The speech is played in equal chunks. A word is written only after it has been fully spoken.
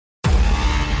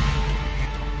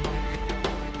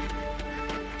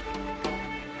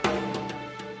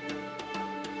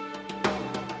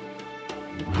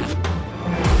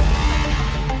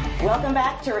Welcome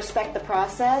back to Respect the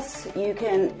Process. You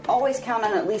can always count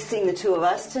on at least seeing the two of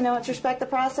us to know it's Respect the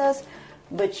Process,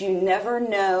 but you never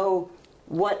know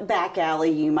what back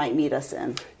alley you might meet us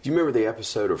in. Do you remember the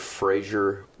episode of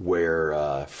Frasier where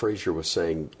Frasier was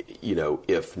saying, you know,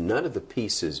 if none of the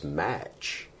pieces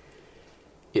match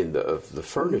of the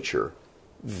furniture,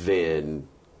 then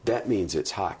that means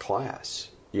it's high class.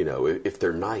 You know, if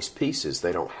they're nice pieces,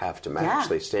 they don't have to match. Yeah.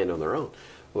 They stand on their own.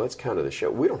 Well, that's kind of the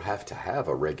show. We don't have to have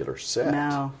a regular set.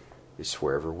 No. It's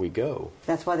wherever we go.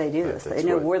 That's why they do this. They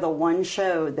know we're the one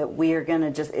show that we are going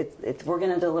to just, we're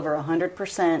going to deliver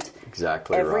 100%.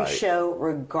 Exactly every right. show,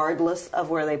 regardless of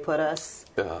where they put us.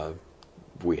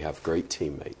 We have great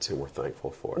teammates, and we're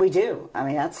thankful for it. We do.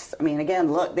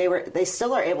 Again, look, they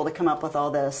still are able to come up with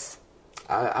all this.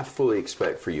 I fully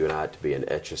expect for you and I to be an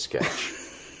Etch-a-Sketch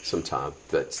sometime.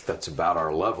 That's about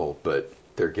our level, but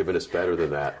they're giving us better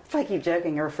than that. If I keep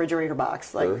joking, a refrigerator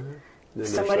box. Like,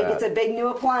 somebody that. gets a big new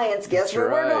appliance. Guess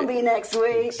where we're going to be next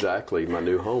week? Exactly. My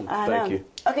new home. Thank you.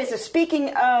 Okay, so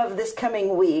speaking of this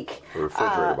coming week.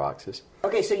 Refrigerator boxes.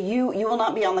 Okay, so you will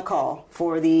not be on the call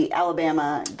for the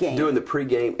Alabama game. Doing the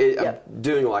pregame. Yep. I'm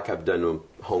doing like I've done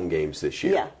home games this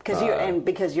year. Yeah,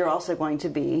 because you're also going to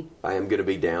be. I am going to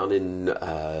be down in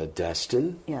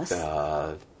Destin. Yes.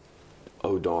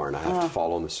 Oh, darn. I have to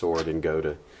fall on the sword and go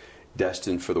to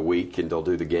Destin for the week, and they'll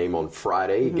do the game on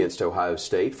Friday against Ohio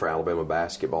State for Alabama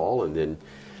basketball, and then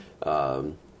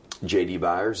J.D.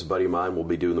 Byers, a buddy of mine, will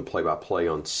be doing the play-by-play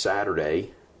on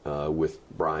Saturday with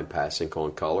Brian Passink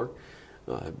on color.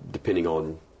 Depending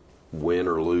on win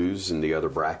or lose in the other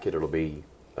bracket, it'll be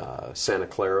Santa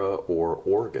Clara or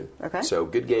Oregon. Okay. So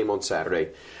good game on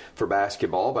Saturday for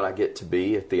basketball, but I get to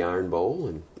be at the Iron Bowl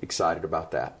and excited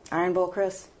about that. Iron Bowl,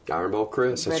 Chris? Iron Bowl,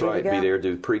 Chris. That's Ready right. to go? Be there,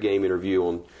 do pregame interview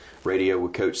on radio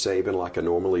with Coach Saban like I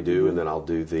normally do, and then I'll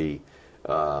do the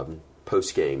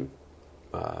postgame.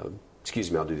 I'll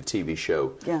do the TV show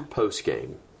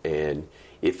postgame. And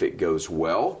if it goes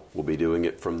well, we'll be doing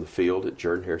it from the field at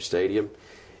Jordan-Hare Stadium.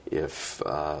 If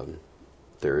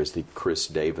there is the Chris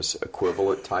Davis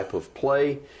equivalent type of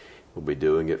play, we'll be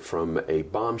doing it from a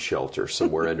bomb shelter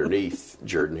somewhere underneath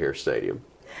Jordan-Hare Stadium,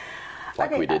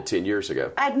 like we did 10 years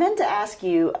ago. I'd meant to ask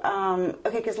you,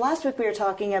 because last week we were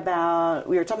talking about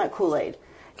Kool-Aid,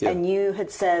 and you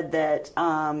had said that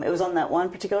it was on that one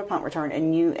particular punt return,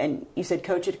 and you said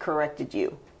Coach had corrected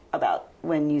you about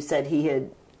when you said he had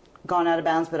gone out of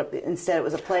bounds, but instead it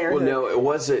was a player. Well, no, it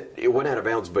wasn't. It went out of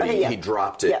bounds, but he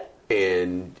dropped it,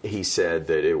 and he said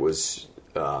that it was.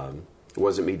 It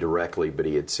wasn't me directly, but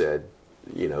he had said,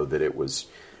 that it was.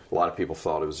 A lot of people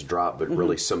thought it was a drop, but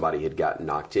really somebody had gotten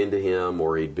knocked into him,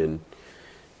 or he'd been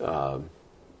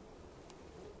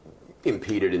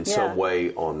impeded in some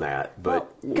way on that.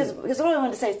 But because what I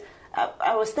wanted to say is,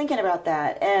 I was thinking about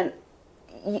that, and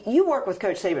you work with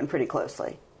Coach Saban pretty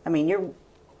closely. I mean, you're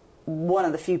one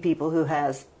of the few people who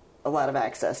has a lot of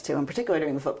access to him, particularly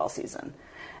during the football season.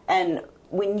 And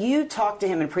when you talk to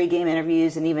him in pregame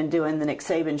interviews and even doing the Nick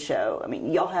Saban show, I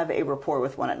mean, y'all have a rapport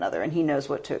with one another, and he knows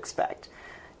what to expect.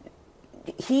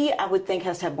 He, I would think,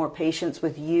 has to have more patience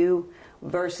with you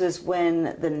versus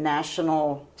when the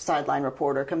national sideline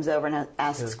reporter comes over and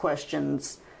asks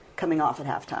questions coming off at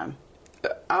halftime.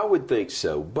 I would think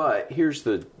so, but here's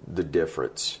the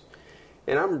difference.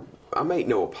 And I make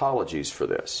no apologies for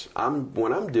this.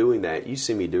 When I'm doing that, you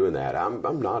see me doing that,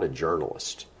 I'm not a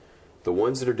journalist. The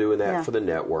ones that are doing that for the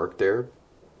network, they're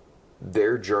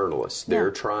journalists.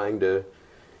 They're trying to.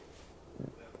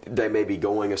 They may be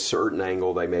going a certain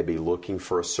angle. They may be looking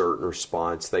for a certain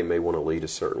response. They may want to lead a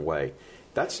certain way.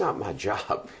 That's not my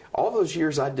job. All those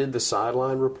years I did the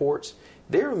sideline reports,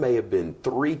 there may have been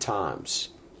 3 times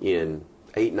in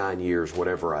 8-9 years,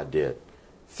 whatever I did,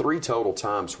 3 total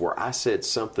times where I said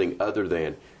something other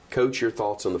than, Coach, your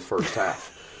thoughts on the first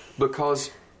half.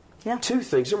 Because 2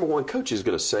 things. Number one, Coach is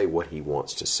going to say what he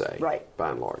wants to say,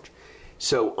 by and large.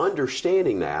 So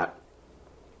understanding that,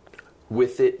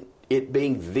 with it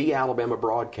being the Alabama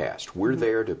broadcast, we're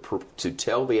there to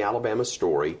tell the Alabama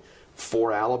story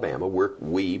for Alabama.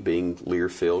 We, being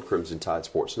Learfield Crimson Tide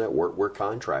Sports Network, we're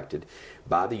contracted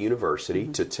by the university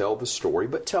to tell the story,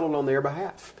 but tell it on their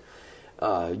behalf.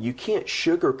 You can't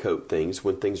sugarcoat things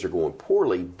when things are going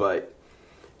poorly, but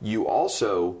you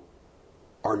also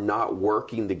are not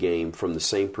working the game from the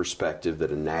same perspective that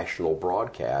a national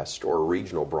broadcast or a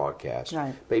regional broadcast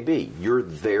may be. You're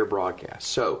their broadcast.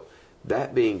 So,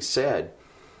 that being said,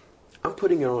 I'm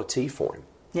putting it on a tee for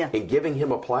him and giving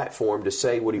him a platform to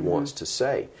say what he wants to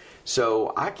say.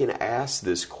 So I can ask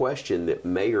this question that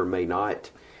may or may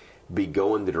not be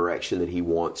going the direction that he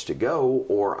wants to go,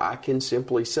 or I can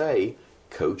simply say,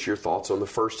 Coach, your thoughts on the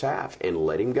first half, and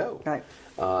let him go. Right.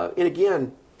 And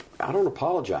again, I don't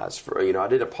apologize for, I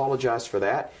didn't apologize for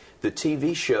that. The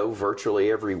TV show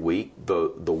virtually every week,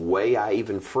 the way I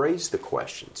even phrase the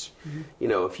questions.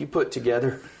 If you put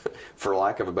together, for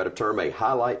lack of a better term, a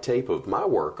highlight tape of my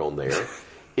work on there,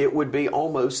 it would be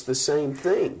almost the same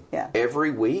thing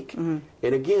every week. And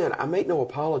again, I make no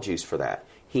apologies for that.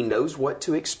 He knows what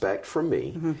to expect from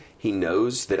me. He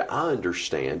knows that I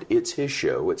understand it's his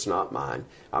show, it's not mine.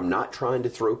 I'm not trying to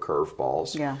throw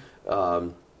curveballs.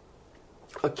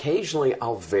 Occasionally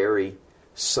I'll vary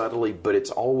subtly, but it's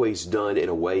always done in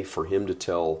a way for him to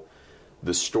tell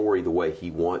the story the way he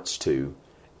wants to,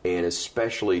 and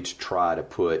especially to try to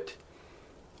put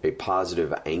a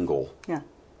positive angle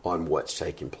on what's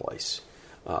taking place.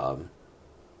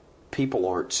 People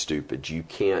aren't stupid. You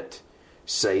can't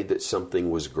say that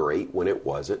something was great when it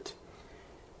wasn't,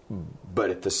 but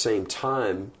at the same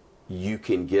time, you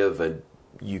can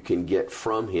get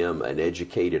from him an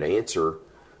educated answer,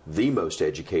 the most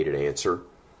educated answer,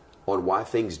 on why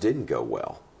things didn't go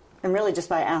well. And really just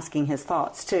by asking his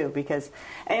thoughts, too, because,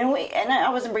 and I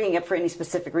wasn't bringing it up for any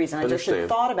specific reason. I just had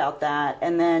thought about that,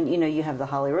 and then, you have the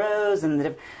Holly Rose and that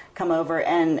have come over,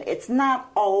 and it's not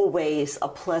always a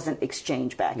pleasant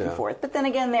exchange back and forth. But then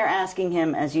again, they're asking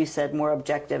him, as you said, more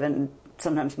objective and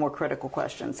sometimes more critical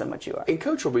questions than what you are. And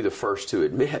Coach will be the first to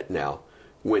admit now,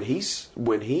 when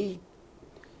he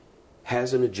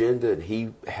has an agenda and he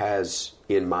has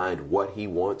in mind what he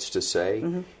wants to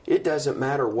say, it doesn't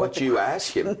matter what you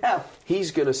ask him.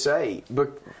 He's going to say,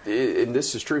 and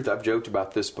this is truth, I've joked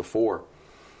about this before,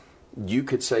 you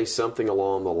could say something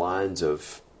along the lines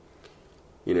of,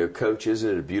 Coach, isn't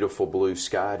it a beautiful blue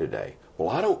sky today? Well,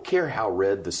 I don't care how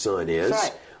red the sun is.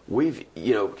 That's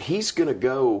right. He's going to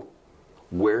go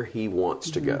where he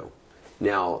wants to go.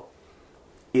 Now,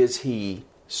 is he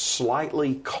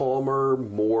slightly calmer,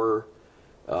 more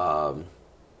I'm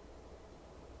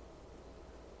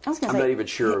not even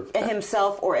sure.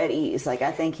 Himself or at ease. Like,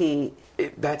 I think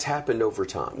that's happened over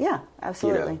time. Yeah,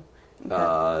 absolutely.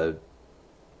 Okay.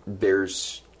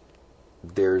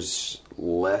 There's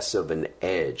less of an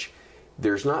edge.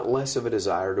 There's not less of a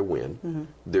desire to win.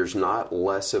 There's not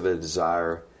less of a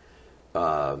desire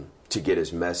to get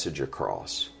his message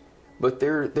across. But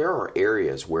there are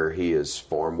areas where he is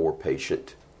far more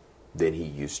patient than he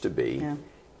used to be.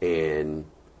 And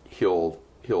he'll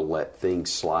let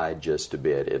things slide just a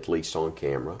bit, at least on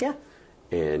camera.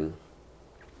 And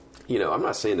I'm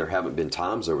not saying there haven't been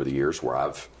times over the years where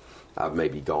I've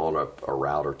maybe gone a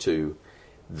route or two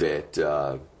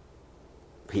that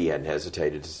he hadn't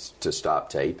hesitated to stop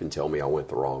tape and tell me I went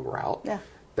the wrong route.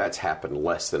 That's happened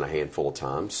less than a handful of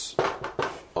times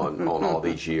on all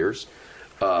these years,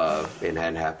 and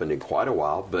hadn't happened in quite a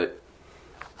while. But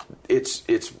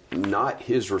it's not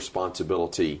his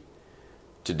responsibility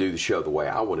to do the show the way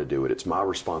I want to do it. It's my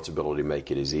responsibility to make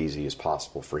it as easy as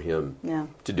possible for him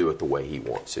to do it the way he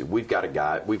wants to. We've got a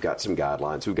guide. We've got some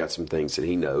guidelines. We've got some things that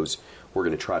he knows we're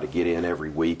going to try to get in every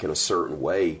week in a certain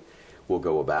way. We'll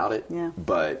go about it.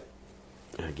 But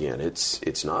again,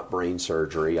 it's not brain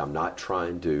surgery. I'm not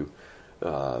trying to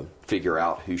figure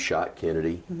out who shot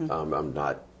Kennedy. I'm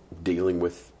not dealing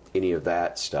with any of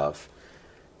that stuff.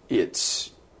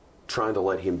 It's trying to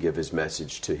let him give his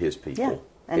message to his people.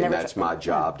 And that's my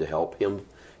job to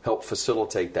help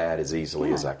facilitate that as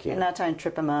easily as I can. And not trying to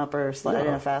trip him up or slide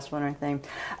in a fast one or anything.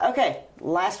 Okay,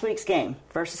 last week's game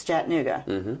versus Chattanooga.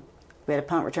 We had a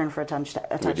punt return for a touchdown.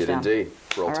 We did indeed.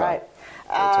 Roll Tide.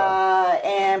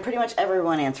 And pretty much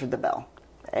everyone answered the bell.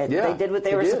 They did what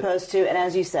they were supposed to, and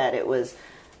as you said, it was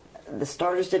the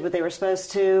starters did what they were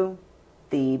supposed to.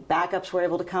 The backups were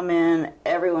able to come in.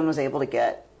 Everyone was able to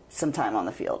get some time on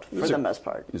the field for the most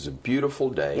part. It was a beautiful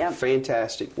day,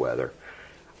 fantastic weather.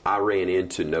 I ran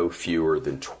into no fewer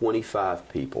than 25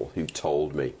 people who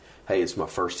told me, hey, it's my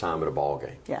first time at a ball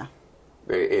game.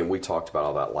 And we talked about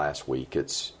all that last week.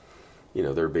 It's,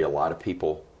 there'd be a lot of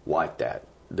people like that.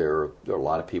 There are a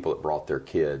lot of people that brought their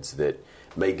kids that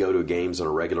may go to games on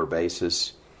a regular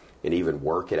basis and even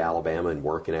work at Alabama and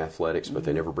work in athletics, but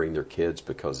they never bring their kids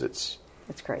because it's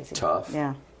crazy. Tough.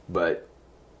 But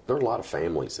there are a lot of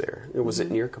families there. Was it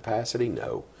near capacity?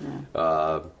 No.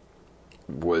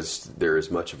 Was there as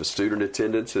much of a student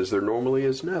attendance as there normally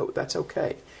is? No. That's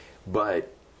okay.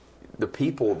 But the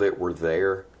people that were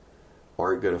there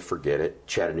aren't going to forget it.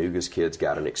 Chattanooga's kids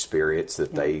got an experience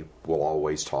that they will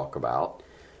always talk about.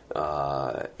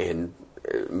 And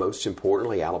most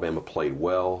importantly, Alabama played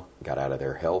well, got out of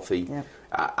there healthy.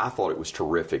 I thought it was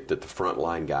terrific that the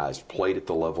frontline guys played at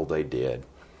the level they did,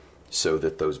 so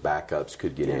that those backups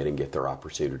could get in and get their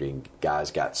opportunity. And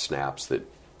guys got snaps that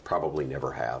probably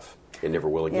never have. and never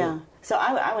will again. Yeah. So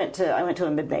I went to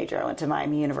a mid-major. I went to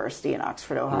Miami University in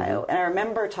Oxford, Ohio. And I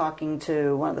remember talking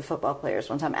to one of the football players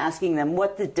one time, asking them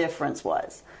what the difference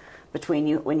was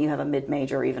between when you have a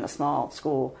mid-major or even a small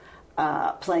school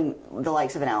playing the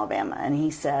likes of an Alabama. And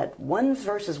he said, ones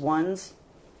versus ones,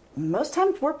 most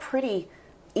times we're pretty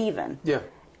even. Yeah.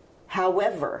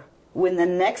 However, when the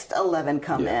next 11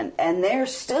 come in and they're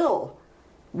still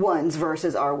ones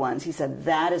versus our ones, he said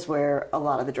that is where a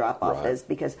lot of the drop-off is,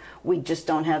 because we just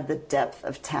don't have the depth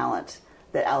of talent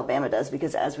that Alabama does,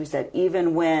 because as we said,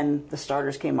 even when the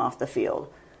starters came off the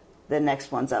field, the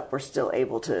next ones up were still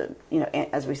able to,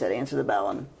 as we said, answer the bell.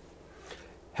 And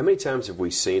how many times have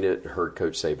we seen it, heard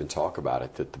Coach Saban talk about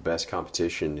it, that the best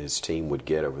competition his team would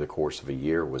get over the course of a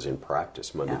year was in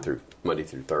practice, Monday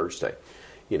through Thursday.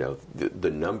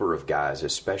 The number of guys,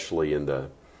 especially in the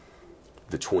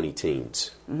 20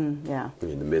 teens, in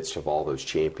the midst of all those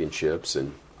championships,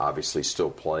 and obviously still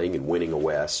playing and winning a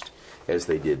West as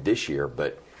they did this year.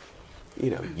 But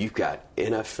you've got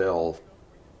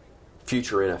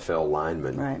future NFL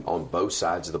linemen on both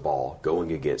sides of the ball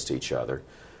going against each other,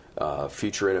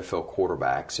 future NFL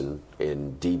quarterbacks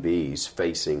and DBs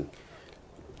facing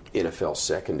NFL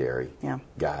secondary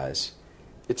guys.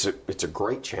 It's a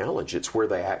great challenge. It's where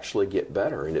they actually get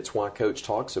better, and it's why Coach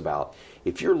talks about,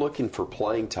 if you're looking for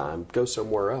playing time, go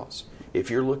somewhere else. If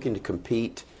you're looking to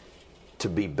compete to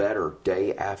be better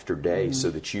day after day so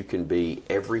that you can be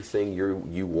everything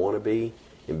you want to be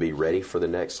and be ready for the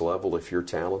next level, if you're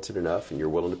talented enough and you're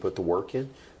willing to put the work in,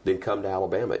 then come to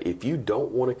Alabama. If you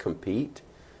don't want to compete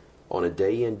on a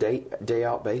day in, day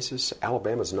out basis,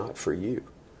 Alabama's not for you.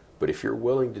 But if you're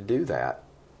willing to do that,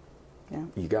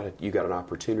 you got an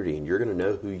opportunity, and you're going to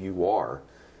know who you are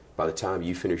by the time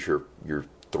you finish your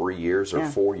 3 years or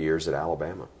 4 years at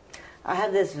Alabama. I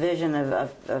have this vision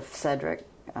of Cedric,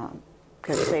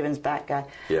 Coach Saban's back guy.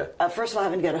 Yeah. First of all,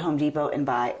 having to go to Home Depot and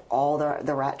buy all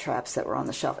the rat traps that were on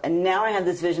the shelf, and now I have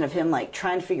this vision of him like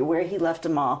trying to figure where he left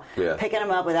them all, picking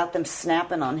them up without them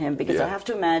snapping on him, because I have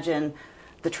to imagine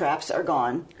the traps are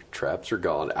gone. Traps are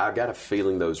gone. I got a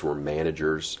feeling those were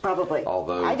managers. Probably.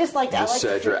 Although I like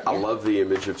Cedric. I love the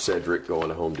image of Cedric going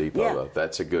to Home Depot. Yeah. Though.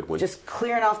 That's a good one. Just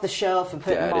clearing off the shelf and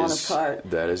putting them all in his cart.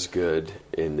 That is good.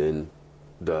 And then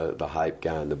the hype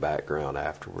guy in the background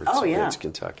afterwards against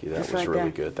Kentucky. That was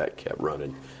really good. That kept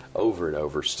running over and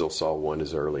over. Still saw one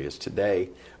as early as today,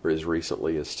 or as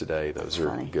recently as today. Those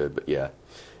are good. But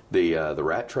the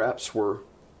rat traps are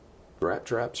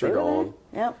gone.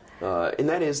 Yep. And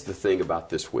that is the thing about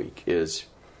this week is,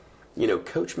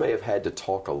 Coach may have had to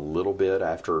talk a little bit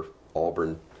after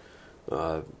Auburn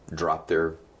dropped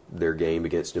their game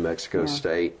against New Mexico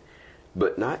State,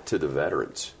 but not to the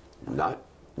veterans, not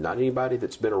anybody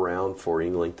that's been around for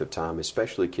any length of time,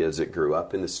 especially kids that grew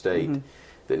up in the state,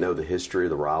 that know the history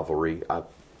of the rivalry. I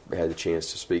had the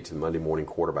chance to speak to the Monday Morning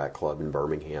Quarterback Club in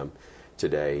Birmingham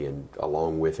today, and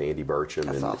along with Andy Burcham,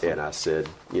 and I said,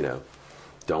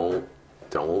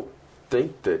 don't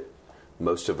think that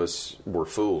most of us were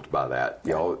fooled by that.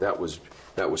 Y'all, that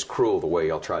was cruel the way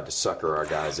y'all tried to sucker our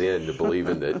guys into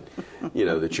believing that,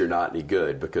 that you're not any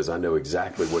good, because I know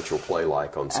exactly what you'll play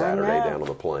like on Saturday down on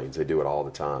the plains. They do it all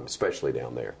the time, especially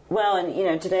down there. Well,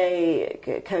 and today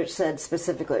Coach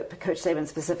Saban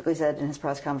specifically said in his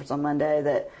press conference on Monday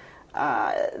that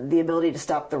the ability to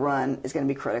stop the run is going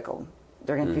to be critical.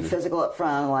 They're going to be physical up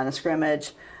front on the line of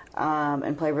scrimmage,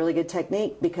 and play really good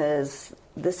technique, because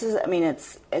this is,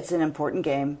 it's an important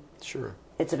game. Sure.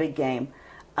 It's a big game.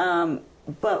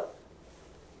 But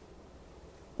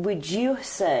would you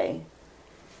say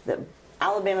that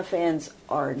Alabama fans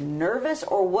are nervous,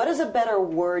 or what is a better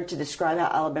word to describe how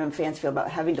Alabama fans feel about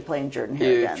having to play in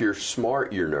Jordan-Hare again? If you're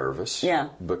smart, you're nervous. Yeah.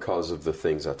 Because of the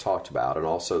things I talked about, and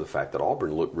also the fact that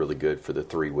Auburn looked really good for the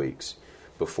 3 weeks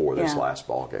before this last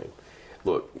ball game.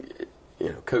 Look,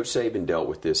 Coach Saban dealt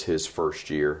with this his first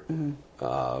year.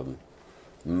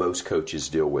 Most coaches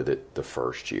deal with it the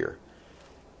first year.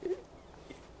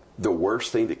 The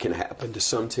worst thing that can happen to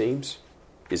some teams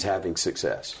is having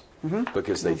success,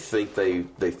 because they think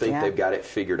they've got it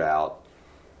figured out,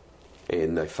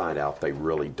 and they find out they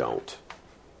really don't,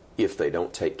 if they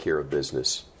don't take care of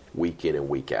business week in and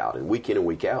week out. And week in and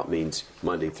week out means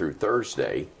Monday through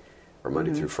Thursday, or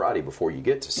Monday through Friday before you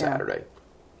get to Saturday.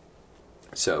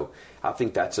 So I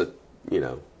think that's a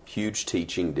huge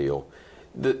teaching deal.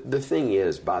 The thing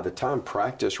is, by the time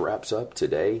practice wraps up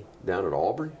today down at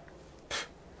Auburn,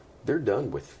 they're done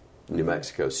with New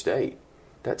Mexico State.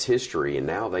 That's history, and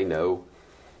now they know,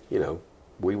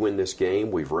 we win this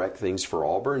game, we've wrecked things for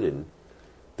Auburn, and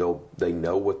they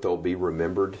know what they'll be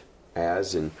remembered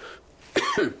as in,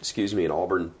 in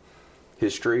Auburn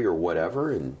history or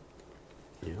whatever, and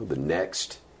the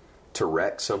next to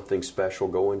wreck something special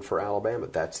going for Alabama.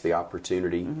 That's the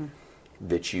opportunity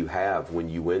that you have when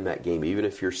you win that game, even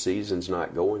if your season's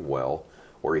not going well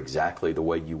or exactly the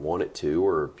way you want it to,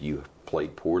 or if you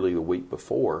played poorly the week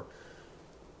before.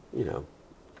 I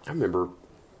remember,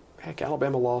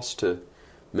 Alabama lost to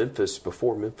Memphis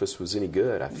before Memphis was any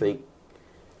good. I think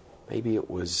maybe it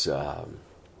was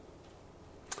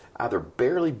either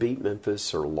barely beat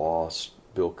Memphis or lost.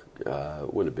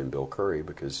 Wouldn't have been Bill Curry,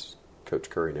 because Coach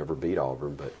Curry never beat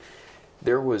Auburn, but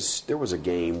there was a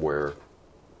game where,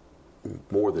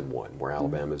 more than one, where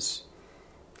Alabama's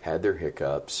had their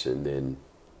hiccups, and then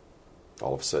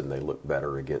all of a sudden they look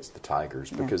better against the Tigers,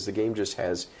 because the game just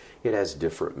has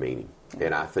different meaning.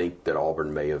 And I think that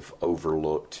Auburn may have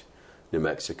overlooked New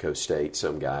Mexico State.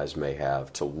 Some guys may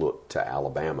have to look to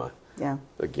Alabama. Yeah.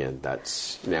 Again,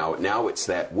 that's now it's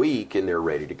that week, and they're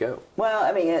ready to go. Well,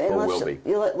 I mean,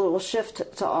 we'll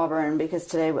shift to Auburn, because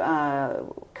today,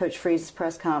 Coach Freeze's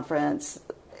press conference,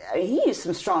 he used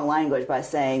some strong language by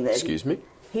saying that. Excuse me?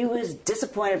 He was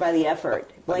disappointed by the effort.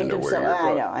 Blamed himself.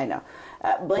 I know.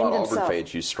 Blamed himself. Auburn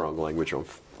fans use strong language on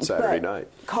Saturday night.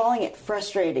 Calling it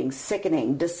frustrating,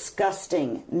 sickening,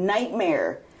 disgusting,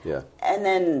 nightmare. Yeah. And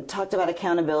then talked about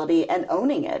accountability and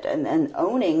owning it, and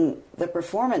owning the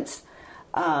performance.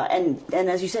 And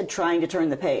as you said, trying to turn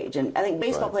the page. And I think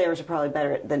baseball players are probably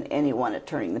better than anyone at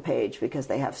turning the page, because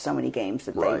they have so many games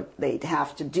that they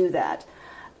have to do that.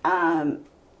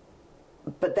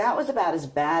 But that was about as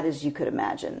bad as you could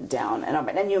imagine down.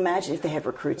 And you imagine if they had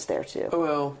recruits there, too.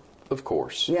 Well, of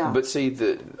course. Yeah. But see,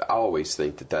 I always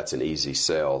think that that's an easy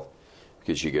sell,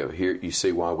 because you go, here, you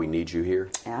see why we need you here?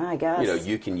 Yeah, I guess.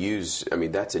 You can use,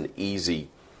 that's an easy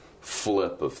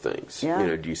flip of things.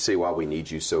 Yeah. Do you see why we need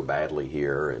you so badly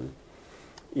here? And,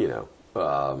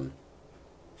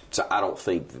 so I don't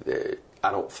think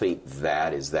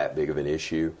that is that big of an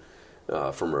issue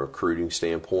from a recruiting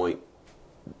standpoint.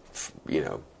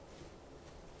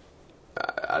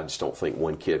 I just don't think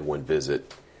one kid, one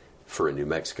visit for a New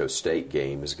Mexico State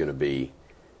game is going to be,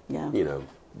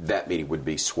 that many would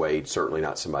be swayed. Certainly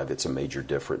not somebody that's a major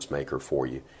difference maker for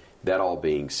you. That all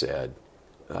being said,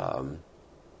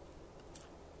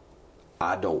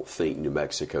 I don't think New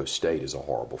Mexico State is a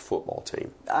horrible football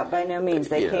team. By no means.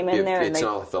 They came in there. It's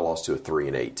not like they lost to a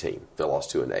 3-8 team. They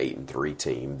lost to an 8-3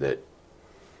 team that,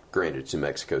 granted, it's New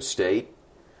Mexico State.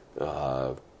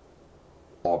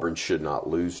 Auburn should not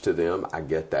lose to them. I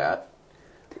get that.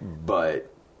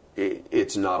 But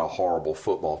it's not a horrible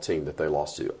football team that they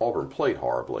lost to. Auburn played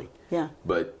horribly. Yeah.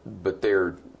 But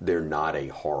they're not a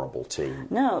horrible team.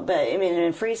 No, but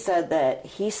and Freeze said that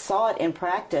he saw it in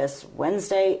practice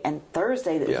Wednesday and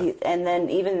Thursday, and then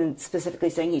even specifically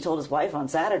saying he told his wife on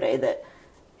Saturday that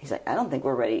he's like, I don't think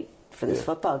we're ready for this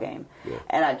football game. Yeah.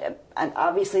 And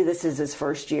obviously this is his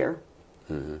first year.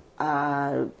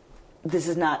 Mm-hmm. This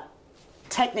is not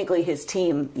technically his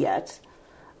team yet,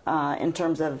 in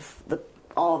terms of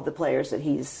all of the players that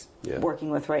he's working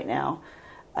with right now.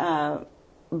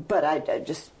 But I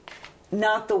just,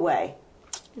 not the way.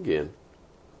 Again,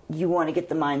 you want to get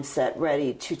the mindset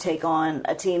ready to take on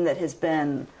a team that has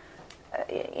been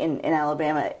in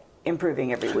Alabama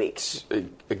improving every week.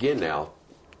 Again, now,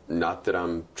 not that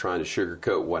I'm trying to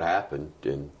sugarcoat what happened,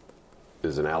 and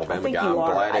as an Alabama guy, I'm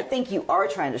glad. I think you are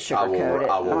trying to sugarcoat it.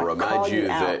 I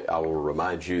will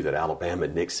remind you that Alabama,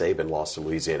 Nick Saban lost to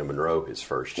Louisiana Monroe his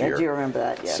first year. I do remember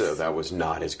that. Yes. So that was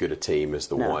not as good a team as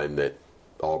the one that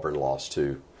Auburn lost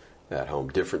to at home.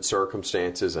 Different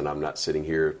circumstances, and I'm not sitting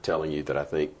here telling you that I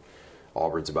think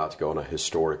Auburn's about to go on a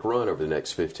historic run over the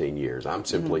next 15 years. I'm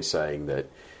simply saying that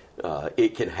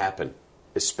it can happen,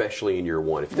 especially in year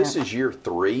one. If this is year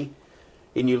 3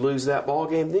 and you lose that ball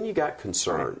game, then you got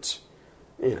concerns.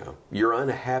 Right. You're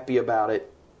unhappy about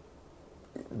it,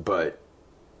 but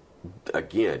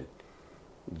again,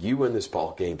 you win this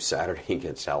ball game Saturday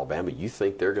against Alabama, you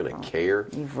think they're going to care?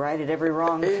 You've righted every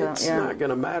wrong. It's not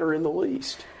going to matter in the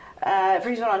least.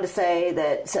 Freeze went on to say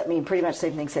that, pretty much the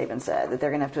same thing Saban said, that they're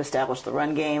going to have to establish the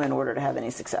run game in order to have any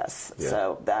success. Yeah.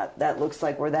 So that looks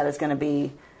like where that is going to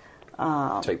be.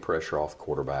 Take pressure off the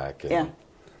quarterback.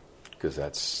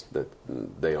 Because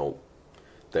they don't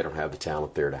have the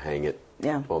talent there to hang it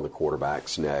on the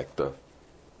quarterback's neck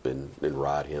and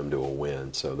ride him to a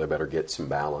win. So they better get some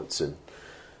balance and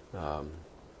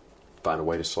find a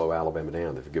way to slow Alabama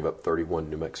down. If they give up 31 to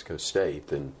New Mexico State,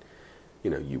 then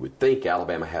you would think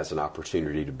Alabama has an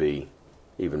opportunity to be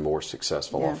even more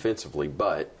successful offensively,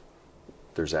 but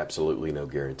there's absolutely no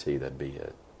guarantee that'd be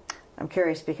it. I'm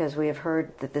curious because we have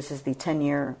heard that this is the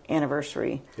 10-year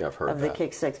anniversary I've heard of the that.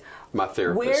 Kick Six. My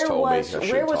therapist told me I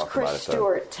shouldn't Where was talk Chris about it, though.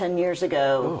 Stewart 10 years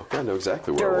ago? Oh, I know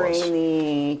exactly where it was. During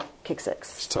the Kick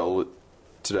Six. Just told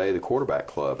today, the quarterback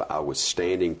club, I was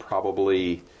standing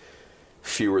probably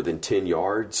fewer than 10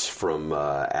 yards from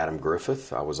Adam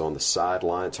Griffith. I was on the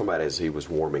sideline, talking about as he was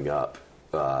warming up.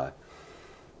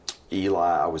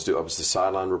 Eli, I was the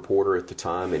sideline reporter at the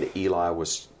time, and Eli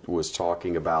was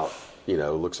talking about,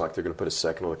 looks like they're going to put a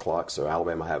second on the clock, so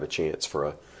Alabama have a chance for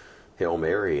a Hail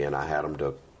Mary, and I had him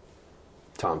to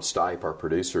Tom Stipe, our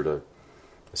producer,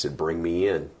 I said, bring me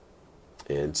in.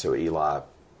 And so Eli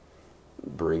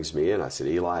brings me in. I said,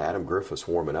 Eli, Adam Griffith's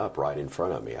warming up right in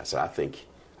front of me. I said, I think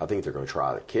they're going to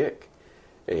try the kick.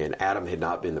 And Adam had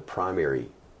not been the primary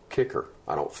kicker,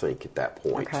 I don't think, at that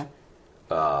point. Okay.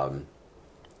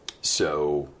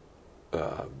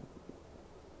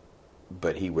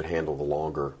 But he would handle the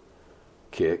longer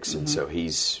kicks, and so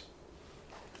he's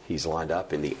lined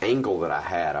up. And the angle that I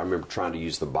had, I remember trying to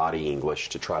use the body English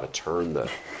to try to turn the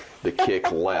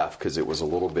kick left because it was a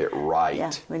little bit right.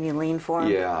 Yeah, when you lean for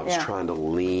him. Yeah, I was trying to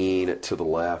lean it to the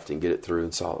left and get it through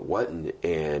and saw it wasn't.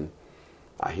 And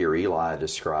I hear Eli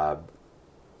describe,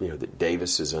 that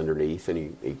Davis is underneath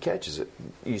and he catches it.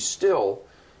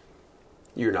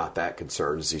 You're not that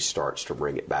concerned as he starts to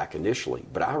bring it back initially.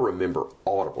 But I remember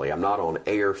audibly, I'm not on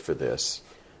air for this,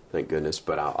 thank goodness,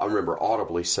 but I remember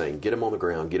audibly saying, get him on the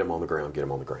ground, get him on the ground, get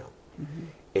him on the ground. Mm-hmm.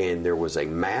 And there was a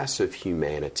massive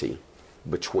humanity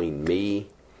between me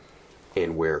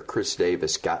and where Chris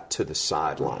Davis got to the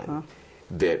sideline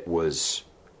that was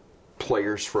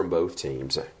players from both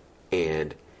teams,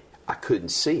 and I couldn't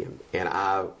see him. And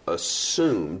I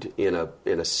assumed in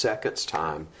a second's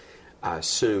time, I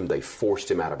assumed they forced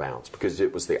him out of bounds because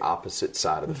it was the opposite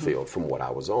side of the field from what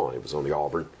I was on. It was on the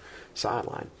Auburn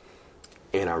sideline.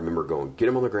 And I remember going, get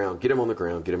him on the ground, get him on the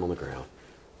ground, get him on the ground.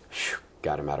 Whew,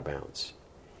 got him out of bounds.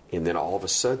 And then all of a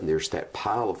sudden, there's that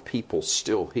pile of people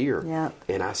still here. Yep.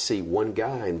 And I see one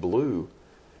guy in blue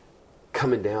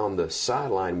coming down the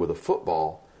sideline with a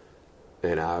football.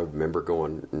 And I remember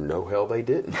going, no, hell, they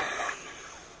didn't.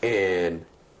 and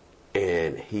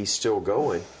he's still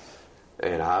going.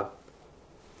 And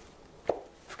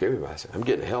forgive me, I said, I'm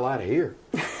getting the hell out of here.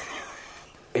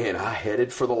 And I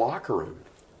headed for the locker room.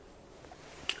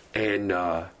 And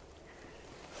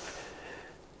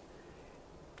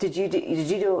did you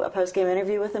do a post-game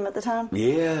interview with him at the time?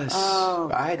 Yes. Oh.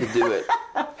 I had to do it.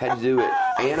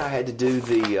 And I had to do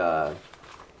the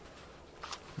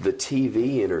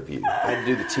TV interview. I had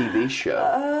to do the TV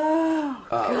show.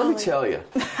 Let me tell you.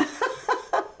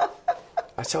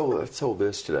 I told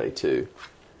this today, too.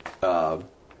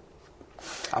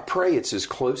 I pray it's as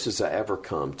close as I ever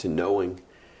come to knowing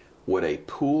what a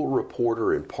pool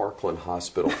reporter in Parkland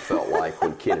Hospital felt like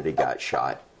when Kennedy got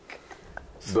shot.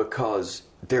 Because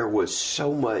there was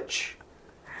so much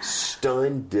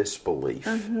stunned disbelief.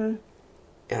 Mm-hmm.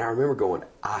 And I remember going,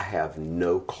 I have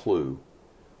no clue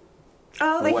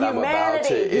what humanity. I'm about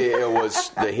to. It was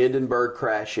the Hindenburg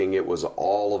crashing. It was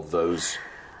all of those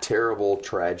terrible,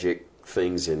 tragic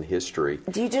things in history.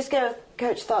 Do you just go,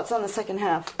 Coach, thoughts on the second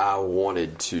half? I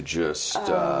wanted to just,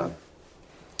 because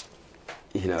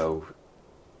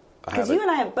you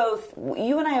and I have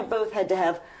both had to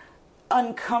have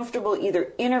uncomfortable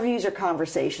either interviews or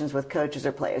conversations with coaches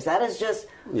or players. That is just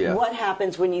what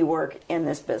happens when you work in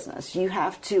this business. You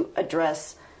have to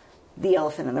address the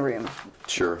elephant in the room.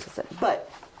 Sure.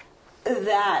 But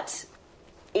that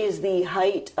is the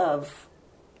height of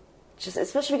just,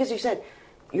 especially because you said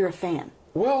you're a fan.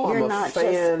 Well, you're I'm not a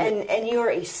fan. Just, and you're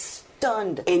a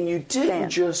stunned And you didn't fan.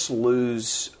 just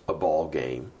lose a ball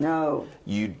game. No.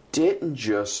 You didn't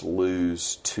just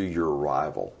lose to your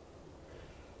rival.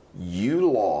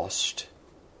 You lost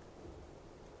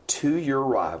to your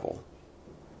rival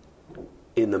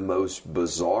in the most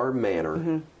bizarre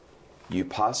manner you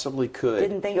possibly could.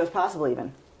 Didn't think it was possible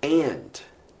even. And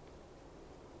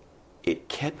it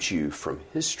kept you from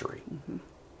history. Mm-hmm.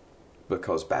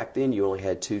 Because back then you only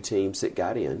had two teams that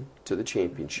got in to the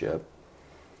championship.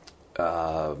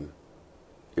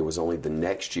 It was only the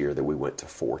next year that we went to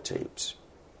 4 teams.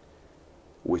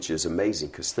 Which is amazing,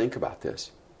 because think about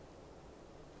this.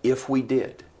 If we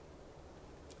did,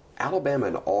 Alabama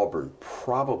and Auburn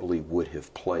probably would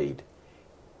have played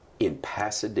in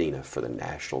Pasadena for the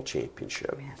national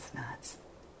championship. That's nuts.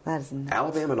 That is nuts.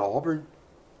 Alabama and Auburn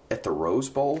at the Rose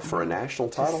Bowl for a national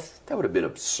title? That would have been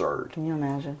absurd. Can you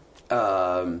imagine?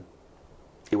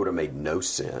 It would have made no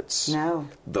sense. No.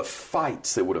 The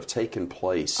fights that would have taken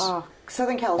place. Oh,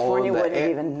 Southern California wouldn't have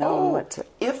even known what to...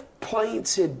 If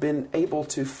planes had been able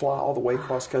to fly all the way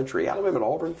across country, Alabama and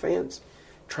Auburn fans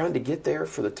trying to get there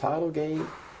for the title game.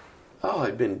 Oh,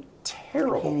 it'd been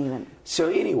terrible. I can't even. So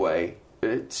anyway,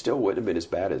 it still wouldn't have been as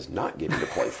bad as not getting to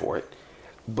play for it.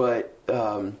 But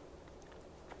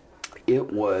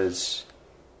it was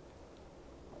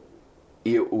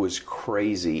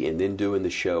crazy. And then doing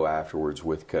the show afterwards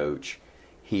with Coach,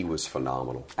 he was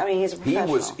phenomenal. I mean, he's a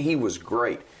professional. He was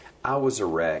great. I was a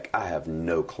wreck. I have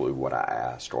no clue what I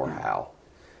asked or how.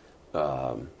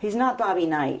 He's not Bobby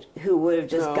Knight, who would have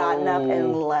just gotten up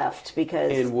and left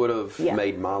because... And would have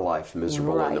made my life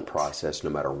miserable in the Right. process no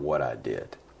matter what I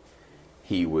did.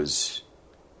 He was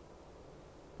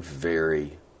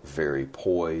very, very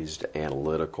poised,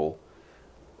 analytical,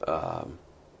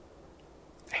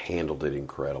 handled it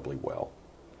incredibly well.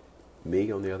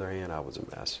 Me, on the other hand, I was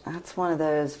a mess. That's one of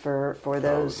those for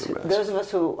those a mess. those of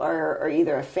us who are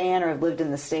either a fan or have lived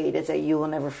in the state. It's you will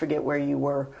never forget where you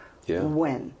were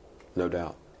when. No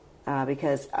doubt.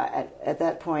 Because at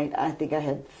that point, I think I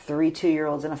had 3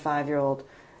 2-year-olds and a 5-year-old,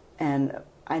 and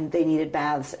they needed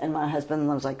baths, and my husband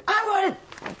was like, I want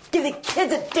to give the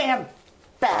kids a damn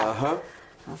bath.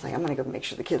 I was like, I'm going to go make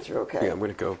sure the kids are okay. Yeah, I'm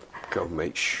going to go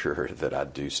make sure that I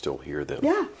do still hear them.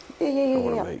 Yeah. I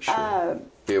want to make sure.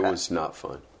 It was not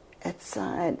fun. It's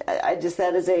I just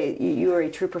you are a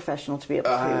true professional to be able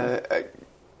to.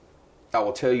 I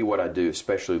will tell you what I do,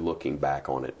 especially looking back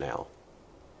on it now,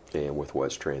 and with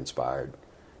what's transpired.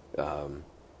 About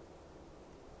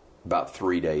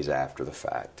 3 days after the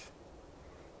fact,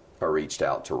 I reached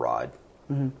out to Rod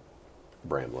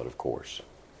Bramlett, of course,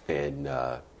 and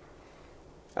I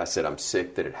said, I'm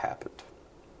sick that it happened,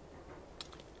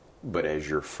 but as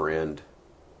your friend,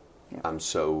 I'm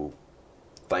so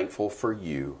thankful for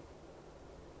you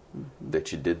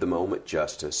that you did the moment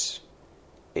justice.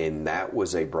 And that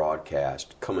was a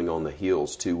broadcast coming on the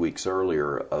heels 2 weeks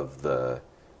earlier of the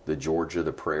Georgia,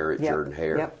 the prayer at Jordan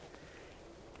Hare. Yep.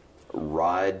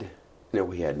 Rod,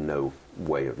 we had no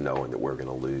way of knowing that we're going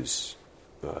to lose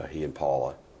he and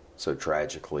Paula so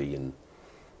tragically and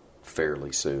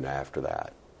fairly soon after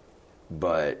that.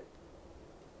 But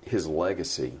his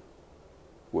legacy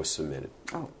was cemented.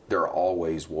 Oh. There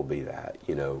always will be that.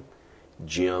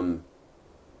 Jim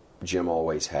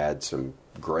always had some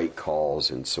great calls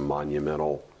and some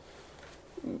monumental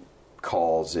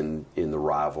calls in the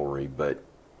rivalry, but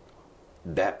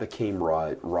that became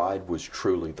Rod. Rod was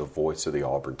truly the voice of the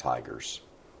Auburn Tigers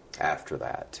after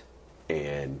that.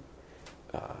 And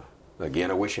again,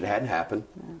 I wish it hadn't happened,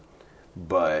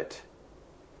 but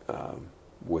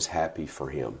was happy for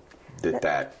him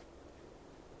that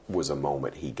was a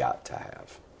moment he got to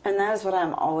have. And that is what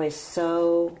I'm always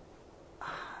so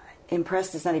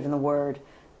impressed, is not even the word,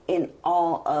 in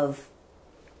all of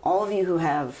you who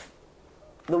have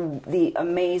the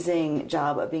amazing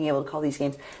job of being able to call these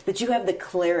games, that you have the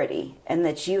clarity and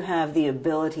that you have the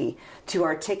ability to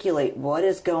articulate what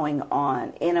is going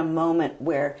on in a moment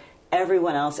where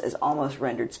everyone else is almost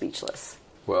rendered speechless.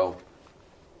 Well,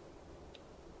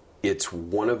 it's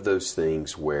one of those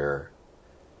things where,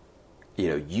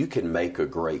 you can make a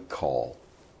great call,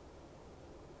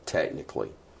 technically,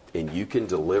 and you can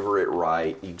deliver it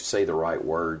right, you can say the right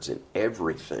words and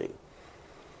everything.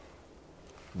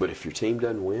 But if your team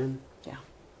doesn't win,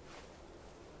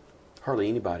 hardly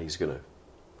anybody's going to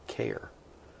care.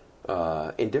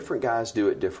 And different guys do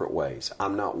it different ways.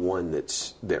 I'm not one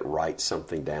that writes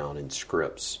something down and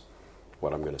scripts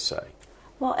what I'm going to say.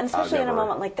 Well, and especially in a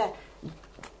moment like that,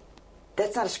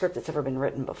 that's not a script that's ever been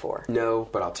written before. No,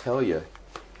 but I'll tell you,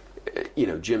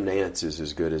 Jim Nantz is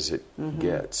as good as it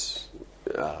gets.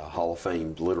 Hall of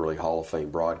Fame, literally Hall of Fame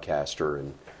broadcaster,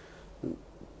 and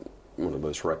one of the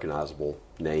most recognizable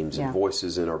names and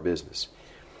voices in our business.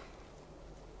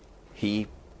 He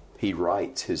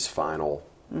writes his final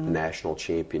national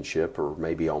championship, or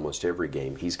maybe almost every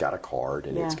game. He's got a card,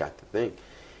 and it's got the thing.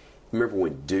 Remember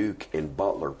when Duke and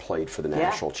Butler played for the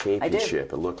national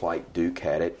championship? It looked like Duke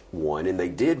had it won, and they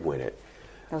did win it.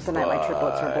 That was the night my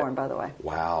triplets were born, by the way.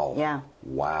 Wow. Yeah.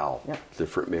 Wow. Yep.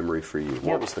 Different memory for you. Yep.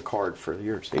 What was the card for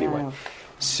yours? Anyway.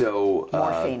 So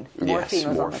morphine. Morphine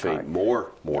was on the card.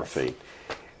 More morphine.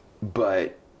 Yes.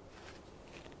 But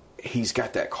he's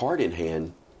got that card in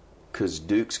hand because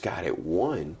Duke's got it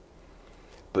won.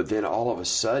 But then all of a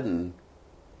sudden,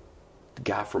 the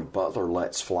guy from Butler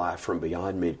lets fly from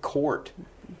beyond midcourt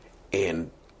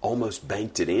and almost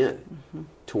banked it in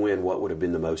to win what would have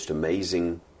been the most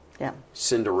amazing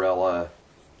Cinderella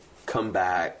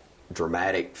comeback,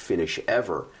 dramatic finish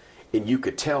ever. And you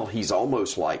could tell he's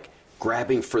almost like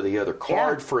grabbing for the other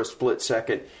card for a split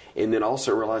second, and then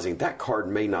also realizing that card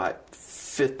may not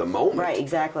fit the moment. Right,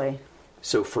 exactly.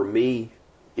 So for me,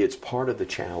 it's part of the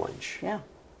challenge. Yeah.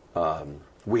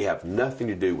 We have nothing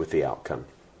to do with the outcome.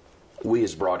 we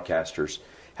as broadcasters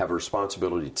have a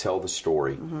responsibility to tell the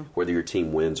story, whether your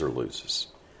team wins or loses.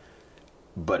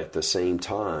 But at the same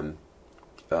time,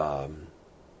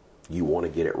 you want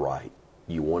to get it right.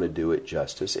 You want to do it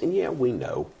justice. And yeah, we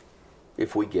know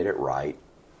if we get it right,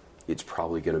 it's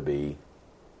probably going to be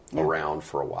around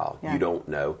for a while. You don't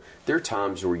know. There are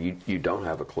times where you don't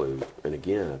have a clue. And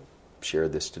again, I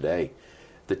shared this today.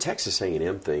 The Texas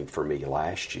A&M thing for me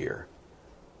last year,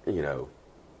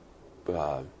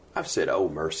 I've said, oh,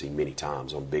 mercy, many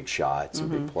times on big shots and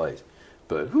big plays.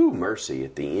 But, mercy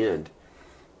at the end.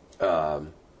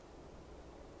 And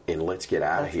let's get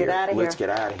out of here. Let's get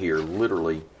out of here.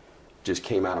 Literally just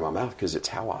came out of my mouth because it's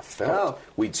how I felt.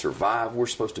 We'd survive. We're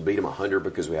supposed to beat them 100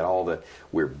 because we had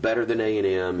we're better than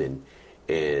A&M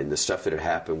and the stuff that had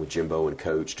happened with Jimbo and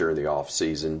Coach during the off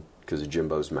season because of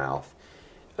Jimbo's mouth.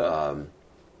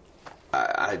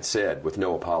 I had said, with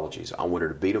no apologies, I wanted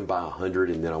to beat them by 100,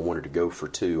 and then I wanted to go for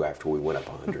 2 after we went up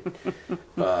 100.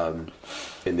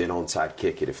 And then onside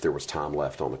kick it if there was time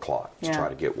left on the clock to try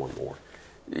to get one more.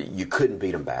 You couldn't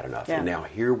beat them bad enough. And now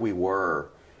here we were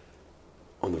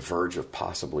on the verge of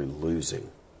possibly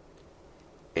losing.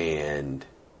 And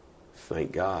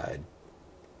thank God,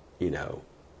 you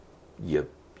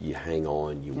hang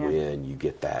on, you win, you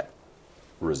get that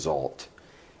result.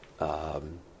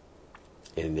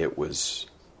 And it was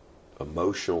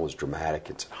emotional, it was dramatic.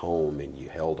 It's at home, and you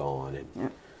held on,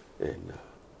 and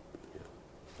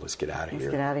let's get out of here.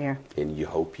 Let's get out of here. And you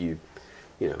hope you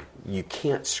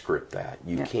can't script that.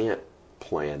 You can't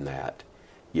plan that.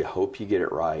 You hope you get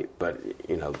it right. But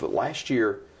the last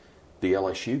year, the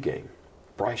LSU game,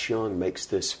 Bryce Young makes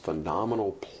this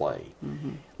phenomenal play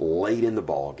late in the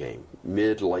ball game,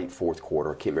 late fourth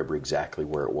quarter. I can't remember exactly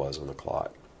where it was on the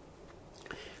clock,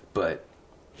 but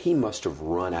he must have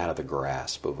run out of the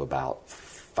grasp of about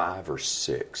 5 or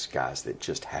 6 guys that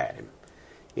just had him.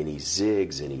 And he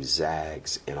zigs and he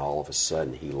zags, and all of a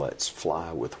sudden he lets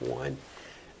fly with one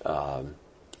and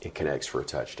connects for a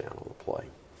touchdown on the play.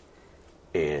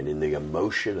 And in the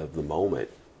emotion of the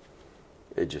moment,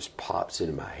 it just pops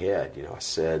into my head. I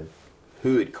said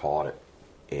who had caught it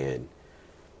and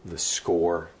the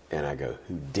score, and I go,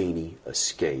 Houdini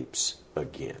escapes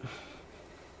again.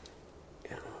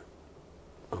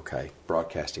 Okay,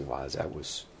 broadcasting-wise, that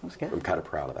was good. I'm kind of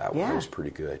proud of that one. That was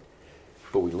pretty good.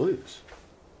 But we lose.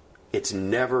 That's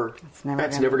never going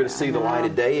to see the light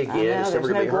of day again. It's never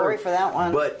going to be glory for that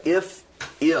one. But if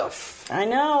I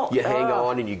know you hang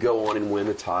on and you go on and win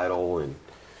the title, and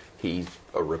he's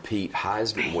a repeat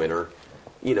Heisman winner,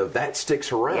 that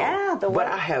sticks around. Yeah, but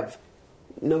I have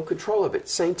no control of it.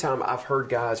 Same time, I've heard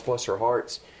guys, bless their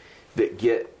hearts, that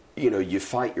get you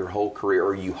fight your whole career,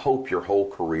 or you hope your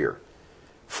whole career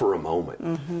for a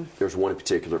moment. There's one in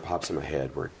particular that pops in my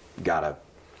head where got a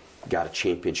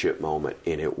championship moment,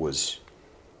 and it was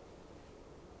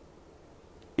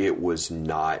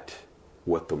not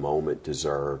what the moment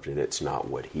deserved, and it's not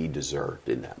what he deserved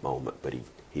in that moment, but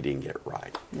he didn't get it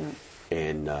right.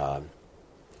 And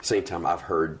same time, I've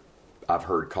heard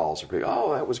calls of people,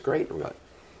 oh, that was great. And I'm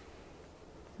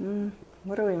like,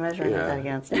 what are we measuring that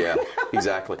against? Yeah,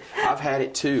 exactly. I've had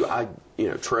it too.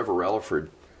 Trevor Relaford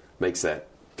makes that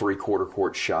 3/4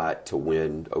 court shot to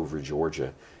win over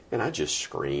Georgia, and I just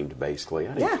screamed. Basically,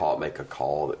 I didn't make a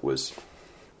call that was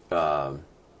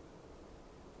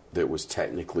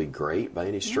technically great by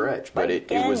any stretch, but it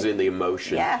was in the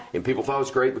emotion, and people thought it was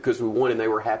great because we won and they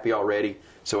were happy already.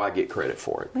 So I get credit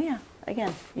for it. Well, yeah.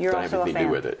 Again, you're don't also have a anything fan. to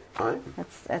do with it. All right.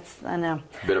 That's I know.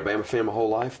 Been a Bama fan my whole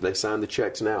life. They sign the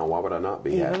checks now. Why would I not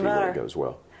be happy when it goes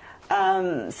well?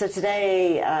 So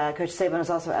today, Coach Saban was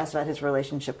also asked about his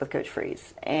relationship with Coach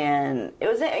Freeze, and it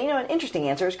was an interesting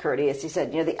answer. It was courteous. He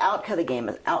said, the outcome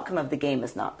of the game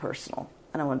is not personal.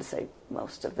 And I wanted to say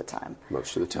most of the time.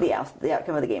 Most of the time. The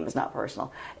outcome of the game is not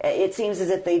personal. It seems as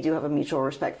if they do have a mutual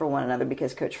respect for one another,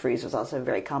 because Coach Freeze was also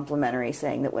very complimentary,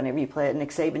 saying that whenever you play a Nick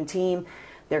Saban team,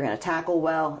 they're going to tackle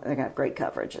well, and they're going to have great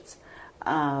coverages.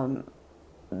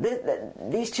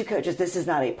 These two coaches, this is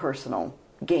not a personal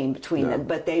game between them,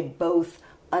 but they both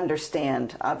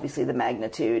understand, obviously, the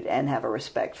magnitude and have a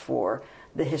respect for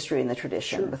the history and the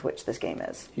tradition with which this game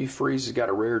is. Hugh Freeze has got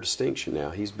a rare distinction now.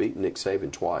 He's beaten Nick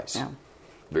Saban twice. Yeah.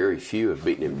 Very few have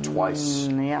beaten him twice,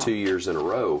 2 years in a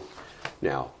row.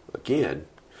 Now, again,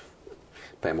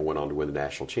 Bama went on to win the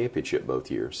national championship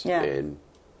both years, and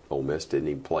Ole Miss didn't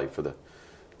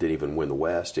even win the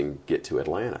West and get to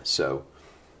Atlanta. So,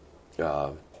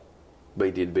 but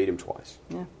he did beat him twice.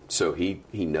 Yeah. So he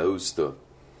knows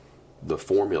the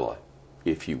formula,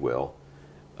 if you will.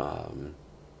 Can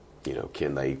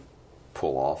they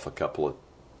pull off a couple of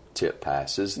tip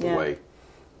passes the way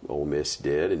Ole Miss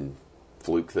did and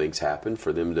fluke things happen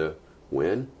for them to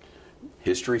win?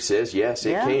 History says yes,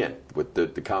 it can. With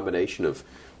the combination of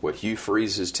what Hugh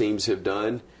Freeze's teams have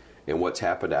done and what's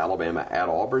happened to Alabama at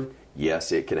Auburn,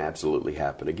 yes, it can absolutely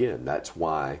happen again. That's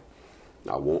why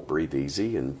I won't breathe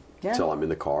easy until I'm in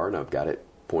the car and I've got it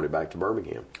pointed back to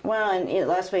Birmingham. Well, and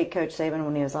last week, Coach Saban,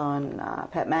 when he was on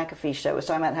Pat McAfee's show, was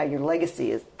talking about how your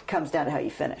legacy comes down to how you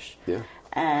finish. Yeah.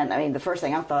 And, I mean, the first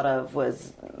thing I thought of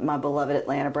was my beloved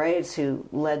Atlanta Braves, who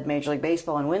led Major League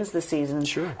Baseball in wins this season.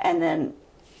 Sure. And then,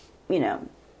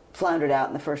 floundered out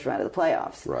in the first round of the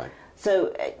playoffs. Right.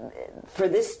 So for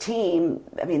this team,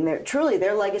 I mean, truly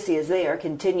their legacy is they are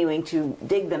continuing to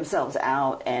dig themselves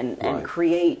out and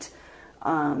create,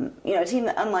 a team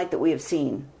that, unlike that we have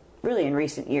seen really in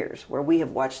recent years, where we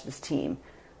have watched this team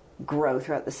grow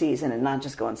throughout the season and not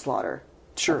just go and slaughter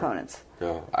opponents.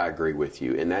 No, I agree with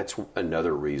you. And that's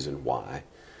another reason why,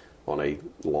 on a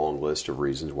long list of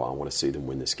reasons why I want to see them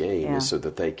win this game, is so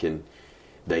that they can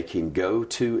go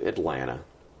to Atlanta,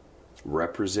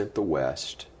 represent the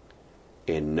West,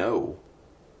 and know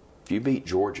if you beat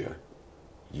Georgia,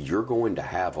 you're going to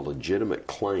have a legitimate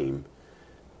claim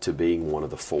to being one of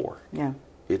the four. Yeah.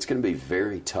 It's going to be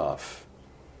very tough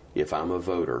if I'm a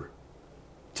voter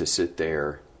to sit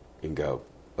there and go,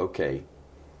 okay,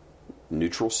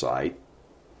 neutral site,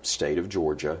 state of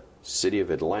Georgia, city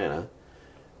of Atlanta,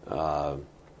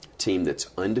 team that's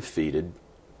undefeated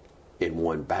and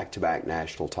won back-to-back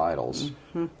national titles,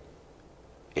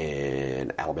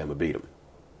 and Alabama beat them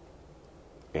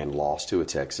and lost to a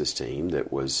Texas team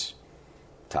that was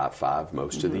top 5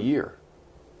 most of the year,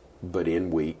 but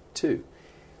in week 2.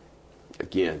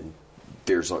 Again,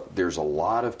 there's a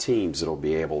lot of teams that'll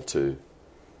be able to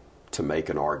make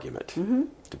an argument,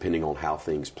 depending on how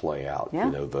things play out. Yeah.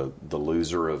 The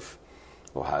loser of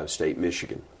Ohio State,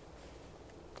 Michigan,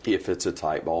 if it's a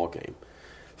tight ball game.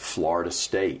 Florida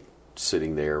State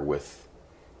sitting there with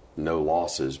no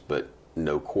losses, but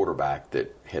no quarterback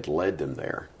that had led them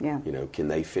there. Yeah. Can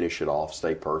they finish it off,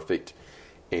 stay perfect,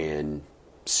 and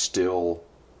still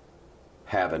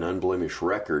have an unblemished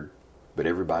record, but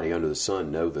everybody under the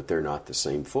sun know that they're not the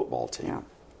same football team?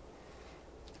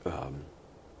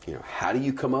 Yeah. How do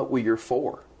you come up with your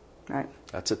 4? Right.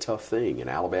 That's a tough thing. And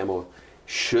Alabama,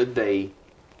 should they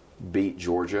beat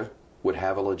Georgia, would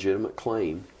have a legitimate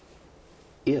claim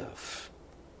if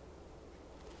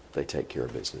they take care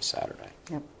of business Saturday.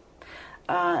 Yep.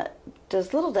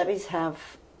 Does Little Debbie's have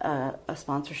a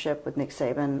sponsorship with Nick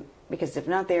Saban? Because if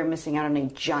not, they are missing out on a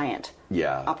giant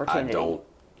opportunity. I don't.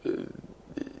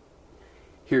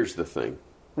 Here's the thing.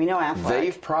 We know Affleck.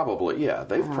 They've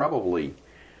probably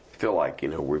feel like,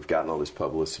 we've gotten all this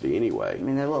publicity anyway. I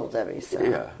mean, they're Little Debbie's. So.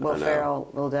 Yeah. Will Ferrell,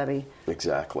 Little Debbie.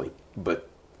 Exactly. But,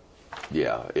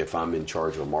 if I'm in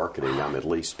charge of marketing, I'm at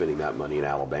least spending that money in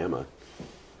Alabama.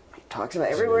 He talks about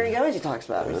everywhere he goes, he talks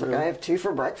about it. He's like, I have 2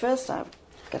 for breakfast.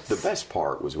 The best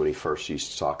part was when he first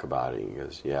used to talk about it. He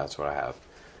goes, yeah, that's what I have.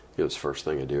 It was the first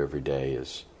thing I do every day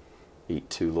is eat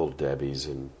 2 Little Debbies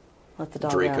and let the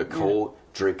dog drink out.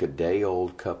 drink a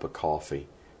day-old cup of coffee.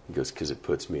 He goes, because it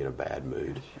puts me in a bad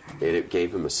mood. And it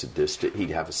gave him he'd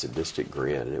have a sadistic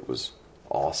grin, and it was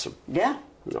awesome. Yeah.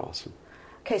 Awesome.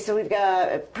 Okay, so we've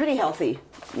got a pretty healthy,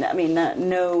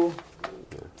 no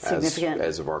significant.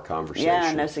 As of our conversation.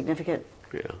 Yeah, no significant.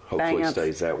 Yeah, hopefully it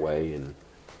stays that way and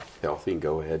healthy and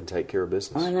go ahead and take care of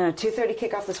business. I know. 2:30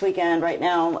 kickoff this weekend. Right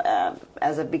now,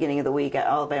 as of beginning of the week,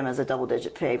 Alabama is a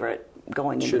double-digit favorite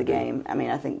going into the game. I mean,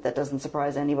 I think that doesn't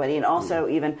surprise anybody. And also,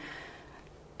 even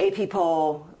AP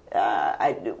poll,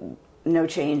 no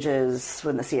changes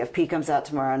when the CFP comes out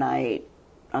tomorrow night,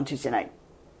 on Tuesday night.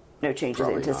 No changes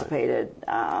Probably anticipated.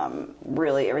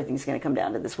 Really, everything's going to come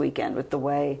down to this weekend with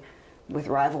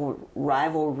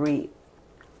rivalry.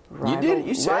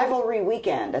 You said rivalry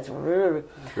weekend. That's very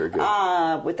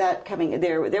good. With that coming,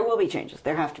 there will be changes.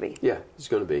 There have to be. Yeah, it's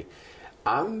going to be.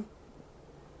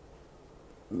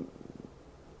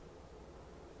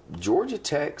 Georgia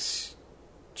Tech's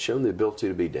shown the ability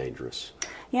to be dangerous.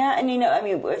 Yeah, and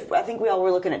I think we all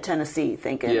were looking at Tennessee,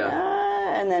 thinking,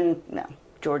 and then no,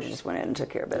 Georgia just went in and took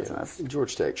care of business. Yeah.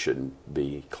 Georgia Tech shouldn't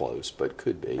be close, but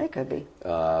could be. They could be.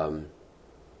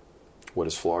 What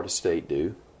does Florida State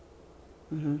do?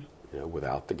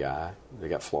 Without the guy, they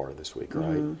got Florida this week,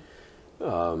 right?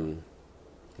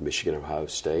 Michigan, Ohio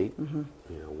State.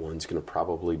 One's going to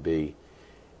probably be,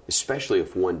 especially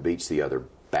if one beats the other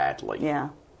badly. Yeah.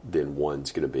 Then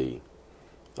one's going to be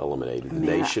eliminated. The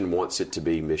nation wants it to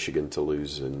be Michigan to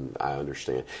lose, and I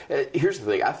understand. Here's the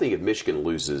thing: I think if Michigan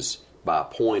loses by a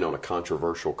point on a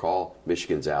controversial call,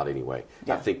 Michigan's out anyway.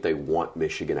 Yeah. I think they want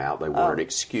Michigan out. They want an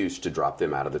excuse to drop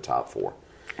them out of the top 4.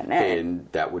 And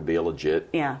that would be a legit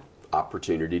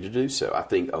opportunity to do so. I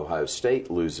think Ohio State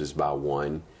loses by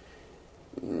 1.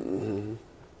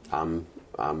 I'm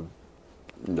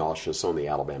nauseous on the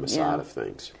Alabama side of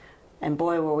things. And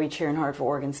boy, were we cheering hard for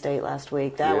Oregon State last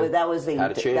week. That was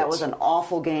an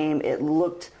awful game. It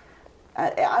looked.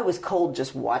 I was cold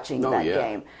just watching that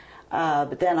game.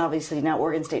 But then obviously now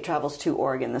Oregon State travels to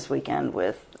Oregon this weekend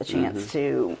with a chance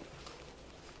to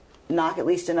knock at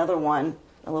least another one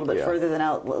a little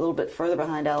bit further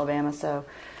behind Alabama. So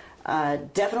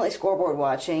definitely scoreboard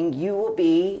watching. You will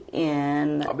be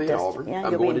in. I'll be in Auburn. Yeah,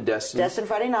 I'm going to Destin. Destin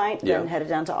Friday night. Then headed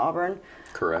down to Auburn.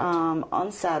 Correct.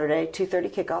 On Saturday,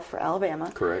 2:30 kickoff for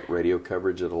Alabama. Correct. Radio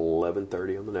coverage at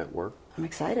 11:30 on the network. I'm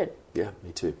excited. Yeah,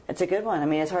 me too. It's a good one. I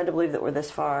mean, it's hard to believe that we're this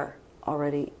far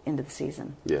already into the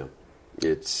season. Yeah.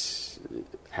 It's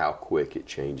how quick it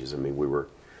changes. I mean,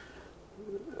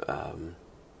 I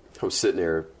was sitting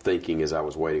there thinking as I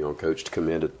was waiting on Coach to come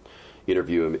in to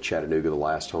interview him at Chattanooga, the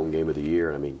last home game of the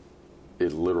year. I mean,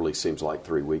 it literally seems like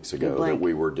 3 weeks ago that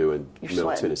we were doing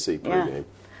Middle Tennessee pregame.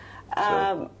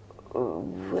 Yeah.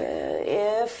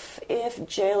 If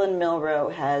Jalen Milroe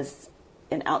has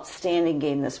an outstanding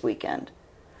game this weekend,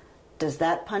 does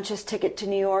that punch his ticket to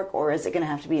New York, or is it going to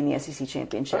have to be in the SEC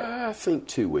Championship? I think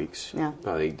 2 weeks. Yeah.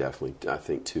 I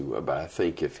think 2. But I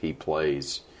think if he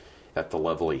plays at the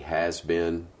level he has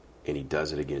been, and he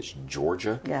does it against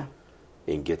Georgia,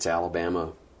 and gets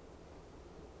Alabama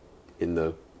in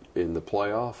the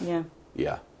playoff,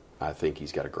 I think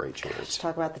he's got a great chance. Let's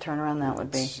talk about the turnaround that would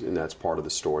be. And that's part of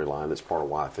the storyline. That's part of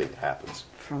why I think it happens.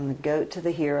 From the GOAT to the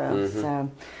hero.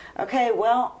 So, okay,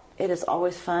 well, it is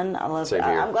always fun. I love it.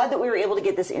 I'm glad that we were able to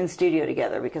get this in studio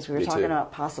together because we were talking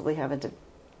about possibly having to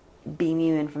beam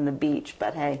you in from the beach.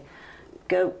 But hey,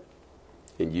 GOAT.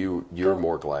 And you're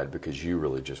more glad because you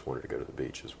really just wanted to go to the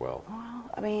beach as well. Well,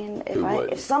 I mean,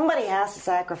 if somebody has to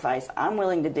sacrifice, I'm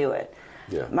willing to do it.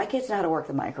 Yeah. My kids know how to work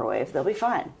the microwave. They'll be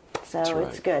fine. So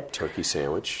it's good. Turkey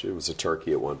sandwich. It was a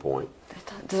turkey at one point.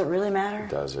 Does it really matter?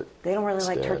 Does it? They don't really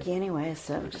like turkey anyway,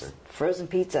 so just frozen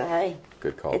pizza. Hey.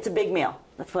 Good call. It's a big meal.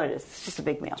 That's what it is. It's just a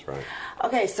big meal. That's right.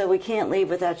 Okay, so we can't leave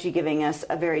without you giving us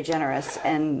a very generous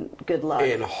and good luck.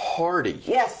 And hearty.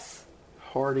 Yes.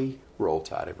 Hearty Roll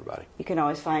Tide, everybody. You can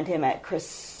always find him at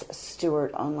Chris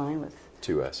Stewart online with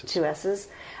 2 S's. 2 S's.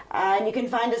 And you can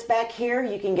find us back here.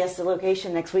 You can guess the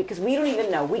location next week because we don't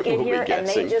even know. We get here and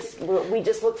we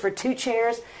just look for 2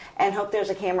 chairs and hope there's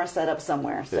a camera set up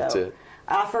somewhere. So, that's it.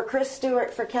 For Chris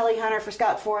Stewart, for Kelly Hunter, for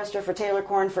Scott Forrester, for Taylor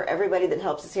Korn, for everybody that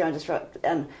helps us here on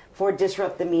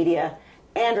Disrupt the Media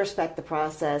and Respect the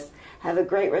Process. Have a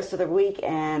great rest of the week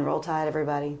and Roll Tide,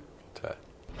 everybody. Tide.